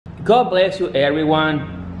God bless you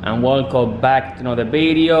everyone and welcome back to another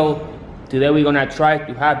video. Today we're gonna try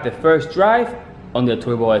to have the first drive on the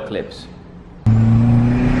Turbo Eclipse.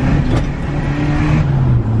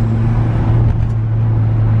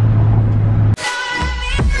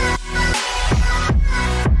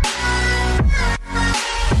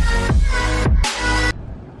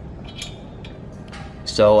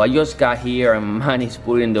 So I just got here and Manny's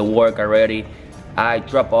putting the work already. I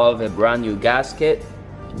dropped off a brand new gasket.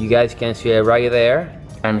 You guys can see it right there.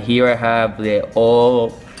 And here I have the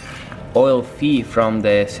oil feed from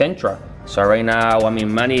the Sentra. So right now,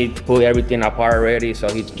 Manny put everything apart already, so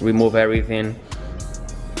he removed everything.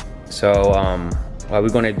 So what we're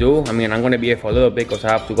gonna do, I'm gonna be here for a little bit because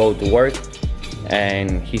I have to go to work.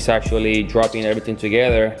 And he's actually dropping everything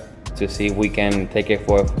together to see if we can take it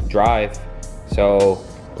for a drive. So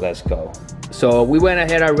let's go. So we went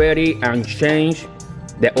ahead already and changed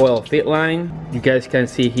the oil feed line. You guys can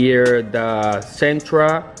see here the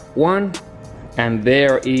Sentra one, and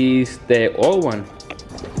there is the old one.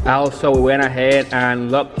 Also, we went ahead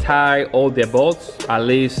and Loctite all the bolts, at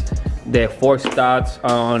least the 4 studs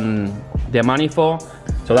on the manifold.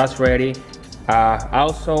 So that's ready.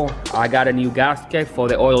 Also, I got a new gasket for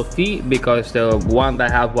the oil feed because the one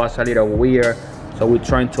that I have was a little weird. So we're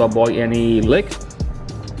trying to avoid any leaks.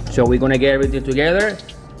 So we're gonna get everything together,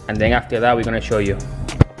 and then after that we're gonna show you.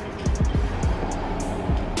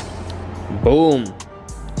 Boom.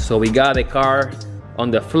 So we got the car on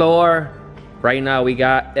the floor. Right now we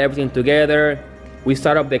got everything together. We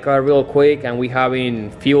start up the car real quick and we're having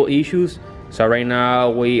fuel issues. So right now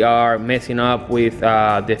we are messing up with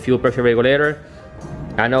the fuel pressure regulator.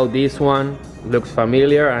 I know this one looks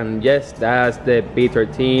familiar, and yes, that's the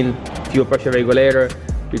P13 fuel pressure regulator.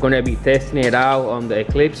 We're gonna be testing it out on the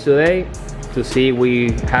Eclipse today to see if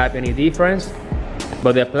we have any difference.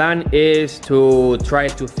 But the plan is to try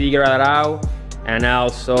to figure that out, and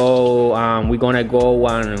also we're gonna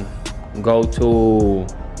go to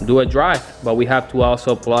do a drive, but we have to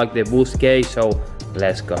also plug the boost gauge, so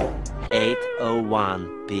let's go. 8:01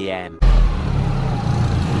 p.m.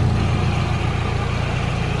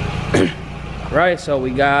 Right, so we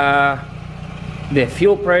got the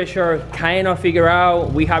fuel pressure kind of figure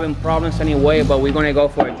out. We having problems anyway, but we're gonna go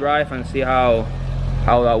for a drive and see how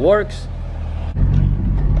that works.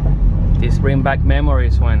 This bring back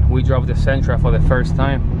memories when we drove the Sentra for the first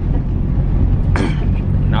time.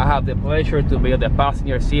 Now I have the pleasure to be at the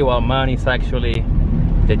passenger seat while Manny's actually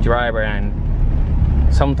the driver, and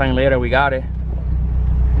sometime later we got it.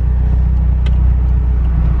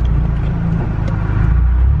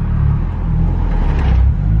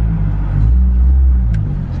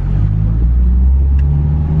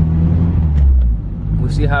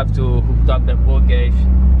 We have to hook up the full gauge,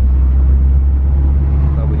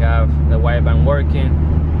 but we have the wideband working.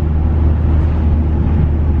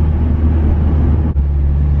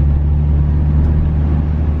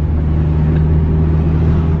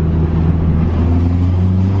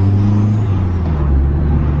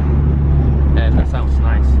 And that sounds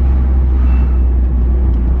nice.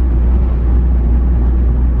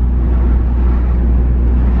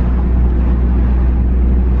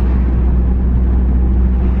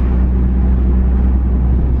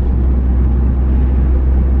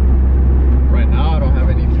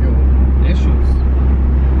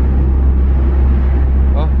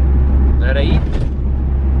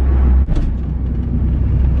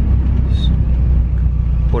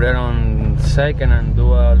 Put it on second and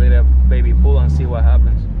do a little baby pull and see what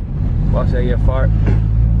happens. Watch that get fart.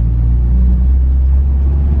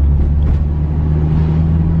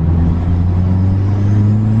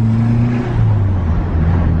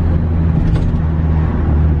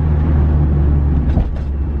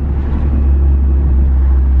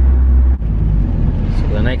 So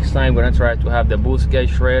the next time we're gonna try to have the boost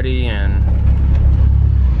gauge ready and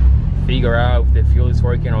figure out if the fuel is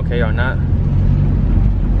working okay or not.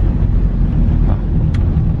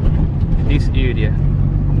 This idiot.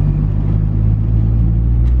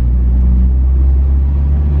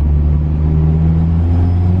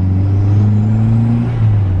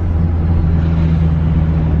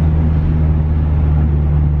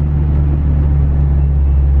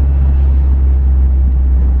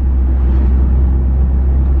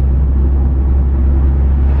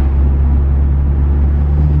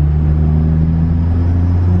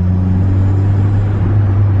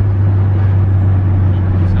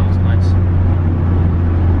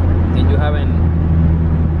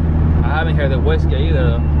 The whiskey either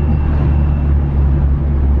though.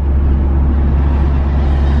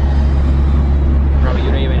 Probably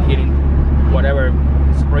you're not even hitting whatever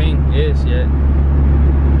spring is yet.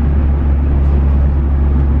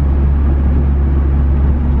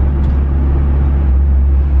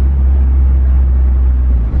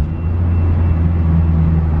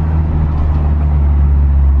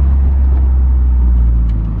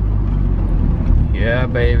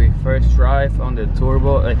 baby, first drive on the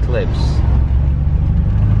turbo Eclipse.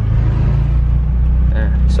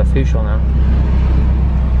 It's official now.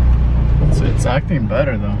 It's acting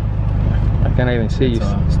better though. I can't even see you.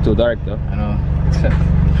 It's too dark though. I know.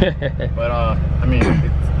 But I mean,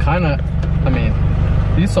 it's kind of. I mean,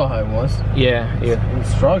 you saw how it was. Yeah. It was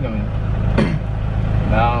struggling.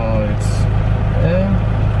 Now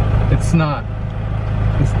it's not.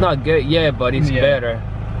 It's not good, yeah, but it's better.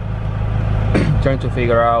 Trying to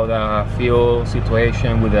figure out the fuel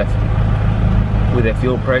situation with the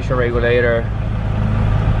fuel pressure regulator.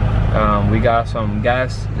 We got some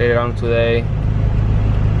gas later on today.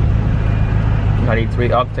 93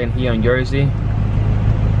 octane here in Jersey.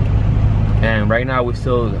 And right now we're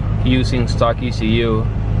still using stock ECU.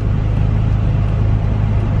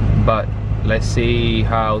 But let's see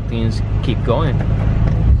how things keep going.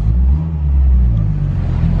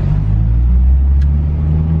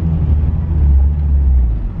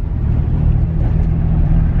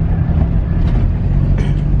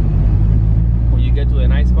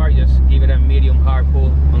 Just give it a medium hard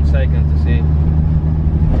pull on second to see.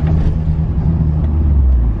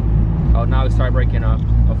 Oh, now it started breaking up,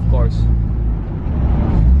 of course.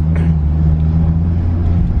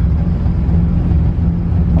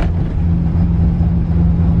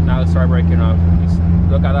 Now it started breaking up.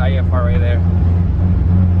 Look at the IFR right there.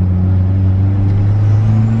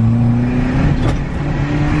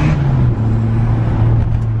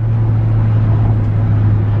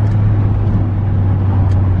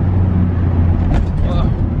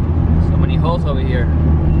 Over here,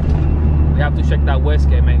 we have to check that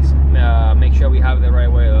wastegate, make sure we have it the right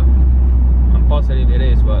way though. I'm positive it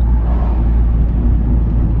is, but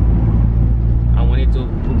and we need to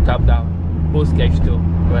hook up that boost gauge too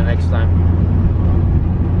for the next time.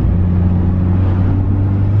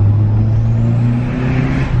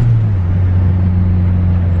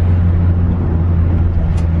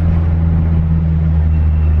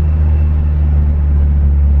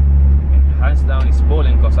 Hands down is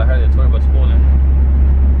pulling because I heard the turbo is pulling.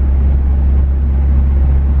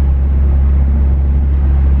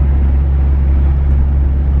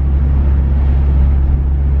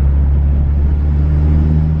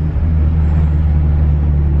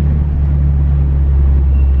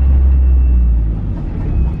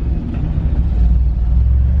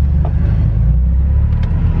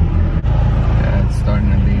 Yeah, it's starting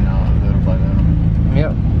to lean out a little by little.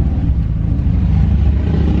 Yeah.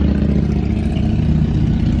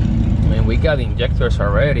 We got injectors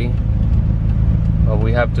already, but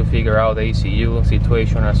we have to figure out the ECU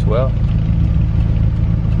situation as well.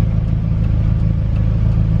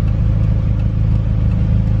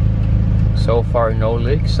 So far no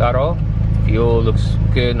leaks at all. Fuel looks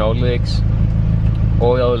good, no leaks.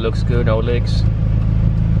 Oil looks good, no leaks.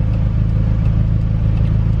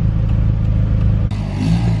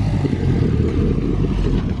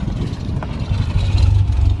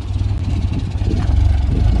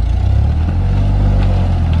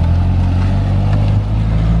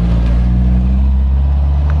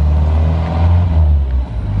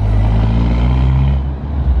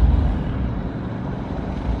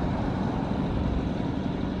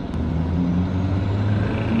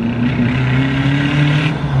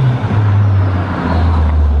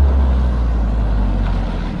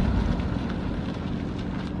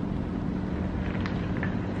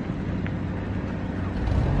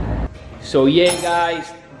 So yeah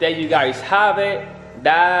guys, there you guys have it.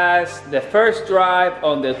 That's the first drive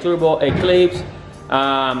on the turbo Eclipse.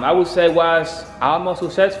 I would say was almost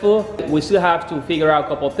successful. We still have to figure out a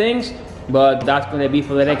couple things, but that's gonna be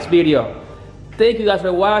for the next video. Thank you guys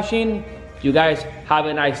for watching. You guys have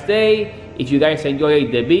a nice day. If you guys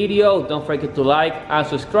enjoyed the video, don't forget to like and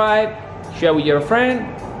subscribe, share with your friend,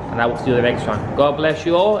 and I will see you in the next one. God bless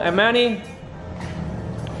you all, and Manny,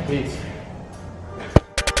 Peace.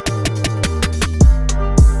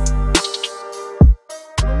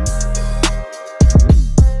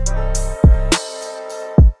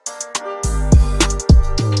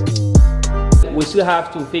 we still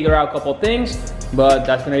have to figure out a couple things, but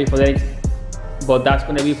that's gonna be for the next. So that's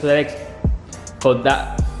gonna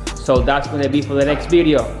be for the next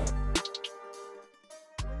video.